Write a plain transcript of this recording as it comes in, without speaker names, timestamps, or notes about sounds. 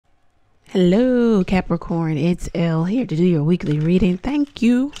Hello, Capricorn. It's Elle here to do your weekly reading. Thank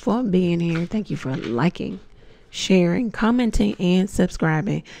you for being here. Thank you for liking, sharing, commenting, and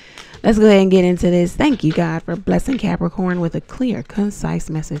subscribing. Let's go ahead and get into this. Thank you, God, for blessing Capricorn with a clear, concise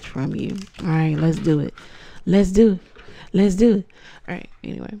message from you. All right, let's do it. Let's do it. Let's do it. All right,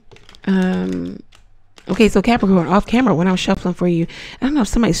 anyway. Okay, so Capricorn, off camera, when I'm shuffling for you, I don't know if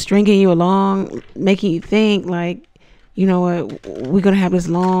somebody's stringing you along, making you think like, you know what, we're going to have this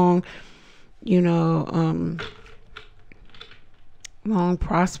long, long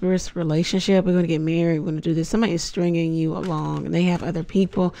prosperous relationship. We're going to get married. We're going to do this. Somebody is stringing you along and they have other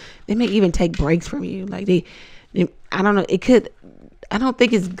people. They may even take breaks from you. Like they I don't know. I don't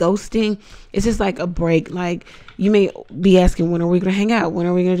think it's ghosting. It's just like a break. Like you may be asking, when are we going to hang out? When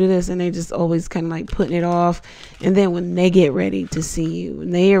are we going to do this? And they just always kind of like putting it off. And then when they get ready to see you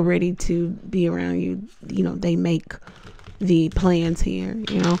and they are ready to be around you, they make the plans here,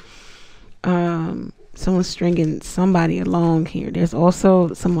 someone's stringing somebody along here. There's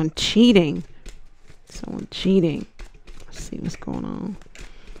also someone cheating. Let's see what's going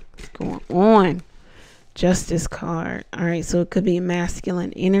on. Justice card. All right, so it could be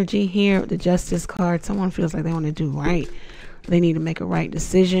masculine energy here. The Justice card, someone feels like they want to do right. They need to make a right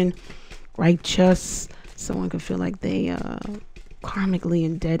decision. Righteous. Someone could feel like they karmically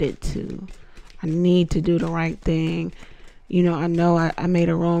indebted to, I need to do the right thing. I know I made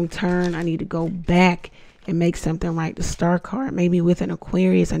a wrong turn. I need to go back and make something right. The Star card, maybe with an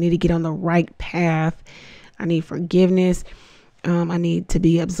Aquarius, I need to get on the right path. I need forgiveness. I need to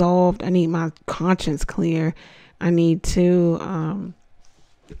be absolved. I need my conscience clear. I need to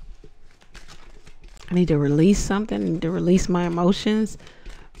release something. I need to release my emotions.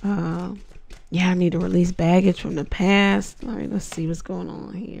 I need to release baggage from the past. All right, let's see what's going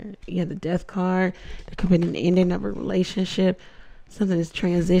on here. Yeah, the Death card. There could be an ending of a relationship. Something is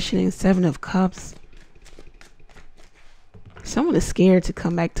transitioning. 7 of Cups. Someone is scared to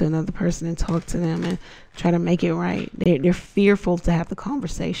come back to another person and talk to them and try to make it right. They're fearful to have the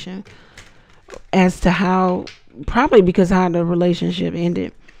conversation as to how, probably because how the relationship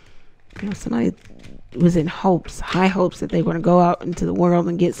ended. Somebody was in high hopes that they were going to go out into the world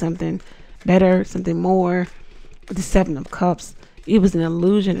and get something better, something more. The 7 of Cups, it was an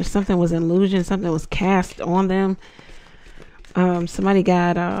illusion, or something was an illusion. Something was cast on them. Somebody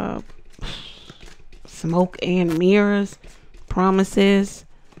got smoke and mirrors, promises,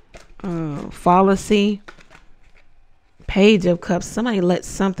 fallacy. Page of Cups. Somebody let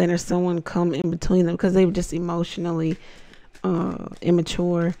something or someone come in between them because they were just emotionally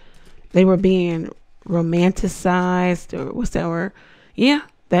immature. They were being romanticized, or what's that word? Yeah,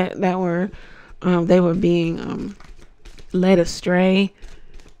 that word. They were being led astray,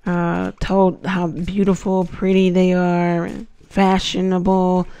 told how beautiful, pretty they are, and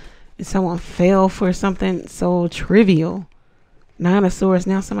fashionable, and someone fell for something so trivial. 9 of Swords.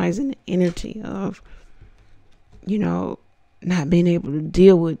 Now somebody's in the energy of, not being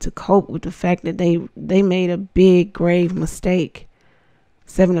able to cope with the fact that they made a big, grave mistake.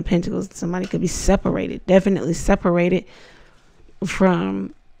 7 of Pentacles. Somebody could be separated, definitely separated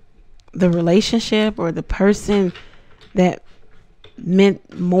from the relationship or the person that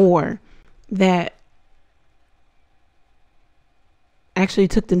meant more, that actually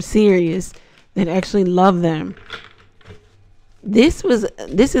took them serious, that actually loved them. This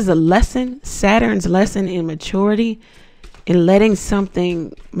is a lesson, Saturn's lesson in maturity, in letting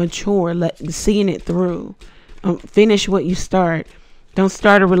something mature, seeing it through. Finish what you start. Don't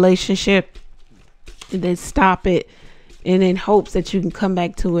start a relationship and then stop it and in hopes that you can come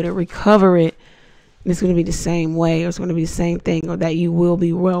back to it or recover it. And it's going to be the same way, or it's going to be the same thing, or that you will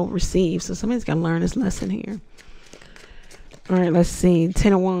be well received. So somebody's got to learn this lesson here. All right, let's see.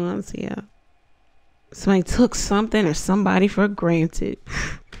 10 of Wands. Yeah. Somebody took something or somebody for granted.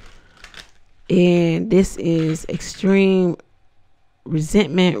 And this is extreme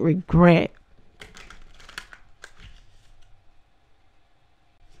resentment, regret.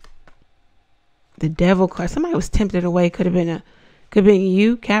 The Devil card. Somebody was tempted away. Could have been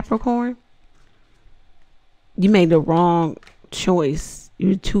you, Capricorn. You made the wrong choice.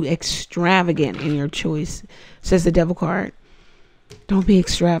 You're too extravagant in your choice, says the Devil card. Don't be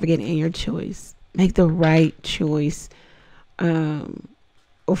extravagant in your choice. Make the right choice. Or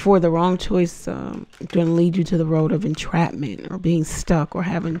for the wrong choice, going to lead you to the road of entrapment, or being stuck, or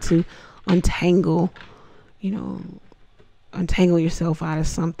having to untangle yourself out of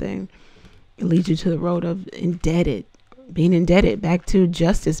something. It leads you to the road of being indebted. Back to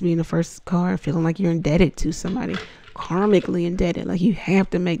Justice being the first card, feeling like you're indebted to somebody, karmically indebted, like you have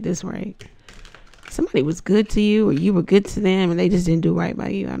to make this right. Somebody was good to you, or you were good to them, and they just didn't do right by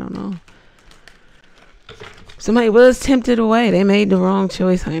you. I don't know. Somebody was tempted away. They made the wrong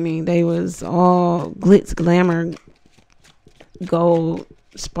choice, honey. They was all glitz, glamour, gold,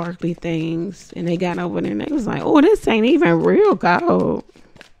 sparkly things. And they got over there and they was like, oh, this ain't even real gold.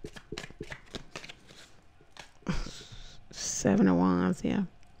 7 of Wands, yeah.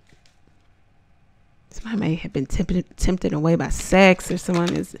 Somebody may have been tempted away by sex, or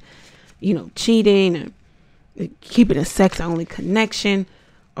someone is, you know, cheating, or keeping a sex-only connection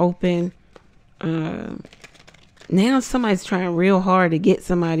open. Now somebody's trying real hard to get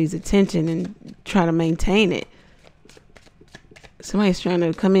somebody's attention and try to maintain it. Somebody's trying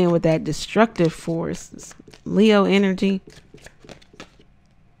to come in with that destructive force. Leo energy.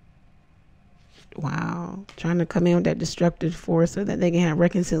 Wow. Trying to come in with that destructive force so that they can have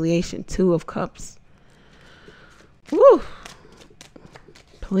reconciliation. 2 of Cups. Woo.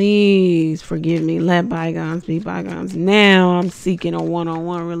 Please forgive me. Let bygones be bygones. Now I'm seeking a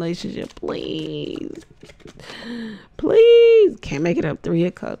one-on-one relationship. Please. Please. Can't make it up. 3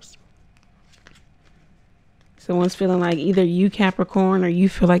 of Cups. Someone's feeling like either you, Capricorn, or you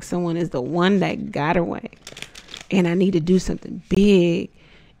feel like someone is the one that got away. And I need to do something big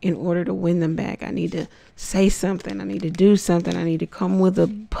in order to win them back. I need to say something. I need to do something. I need to come with a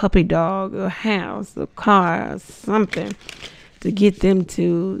puppy dog, a house, a car, something to get them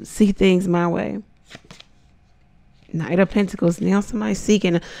to see things my way. Knight of Pentacles. Now somebody's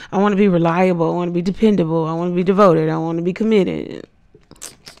seeking. I want to be reliable. I want to be dependable. I want to be devoted. I want to be committed.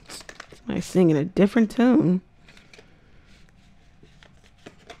 Somebody's singing a different tune.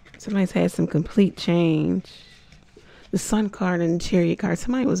 Somebody's had some complete change. The Sun card and the Chariot card.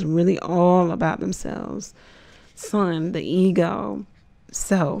 Somebody was really all about themselves. Sun, the ego,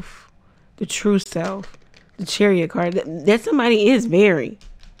 self, the true self. The Chariot card. That somebody is very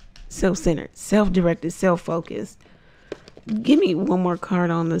self-centered, self-directed, self-focused. Give me one more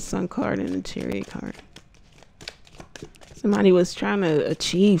card on the Sun card and the Chariot card. Somebody was trying to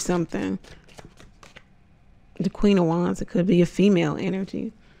achieve something. The Queen of Wands. It could be a female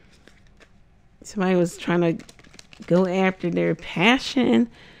energy. Somebody was trying to go after their passion,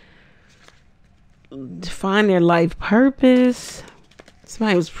 find their life purpose.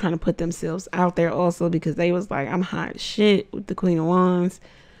 Somebody was trying to put themselves out there also because they was like, I'm hot shit with the Queen of Wands.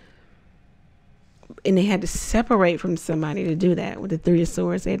 And they had to separate from somebody to do that. With the 3 of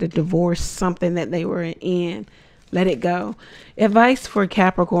Swords, they had to divorce something that they were in. Let it go. Advice for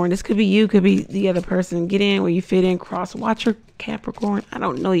Capricorn. This could be you, could be the other person. Get in where you fit in. Cross watcher, Capricorn. I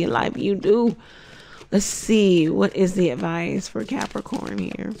don't know your life. You do. Let's see. What is the advice for Capricorn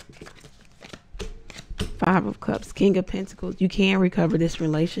here? 5 of Cups. King of Pentacles. You can recover this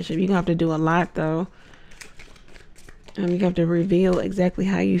relationship. You're going to have to do a lot, though. You have to reveal exactly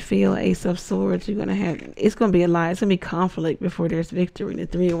how you feel. Ace of Swords. You're going to have, it's going to be a lot. It's going to be conflict before there's victory. The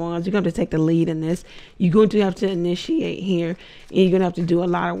 3 of Wands. You're going to have to take the lead in this. You're going to have to initiate here. And you're going to have to do a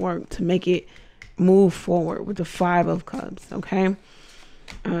lot of work to make it move forward with the 5 of Cups. Okay.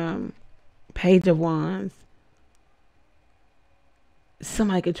 Page of Wands.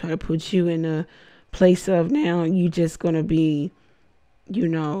 Somebody could try to put you in a place of now you just going to be, you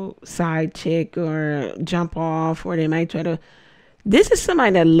know, side chick or jump off, or they might try to, this is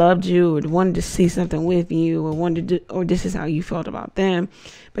somebody that loved you or wanted to see something with you or wanted to do, or this is how you felt about them.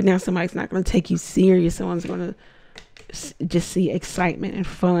 But now somebody's not going to take you serious. Someone's going to just see excitement and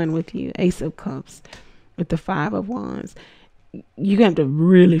fun with you. Ace of Cups with the 5 of Wands. You have to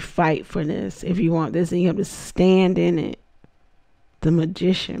really fight for this if you want this, and you have to stand in it. The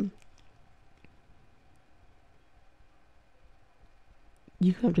Magician.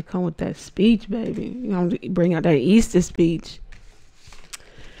 You have to come with that speech, baby. You have to bring out that Easter speech.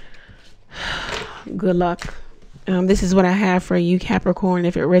 Good luck. This is what I have for you, Capricorn.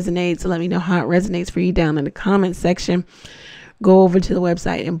 If it resonates, let me know how it resonates for you down in the comment section. Go over to the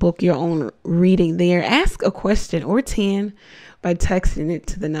website and book your own reading there. Ask a question or 10 by texting it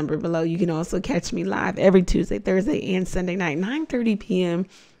to the number below. You can also catch me live every Tuesday, Thursday, and Sunday night, 9:30 p.m.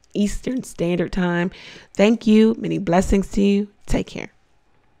 Eastern Standard Time. Thank you. Many blessings to you. Take care.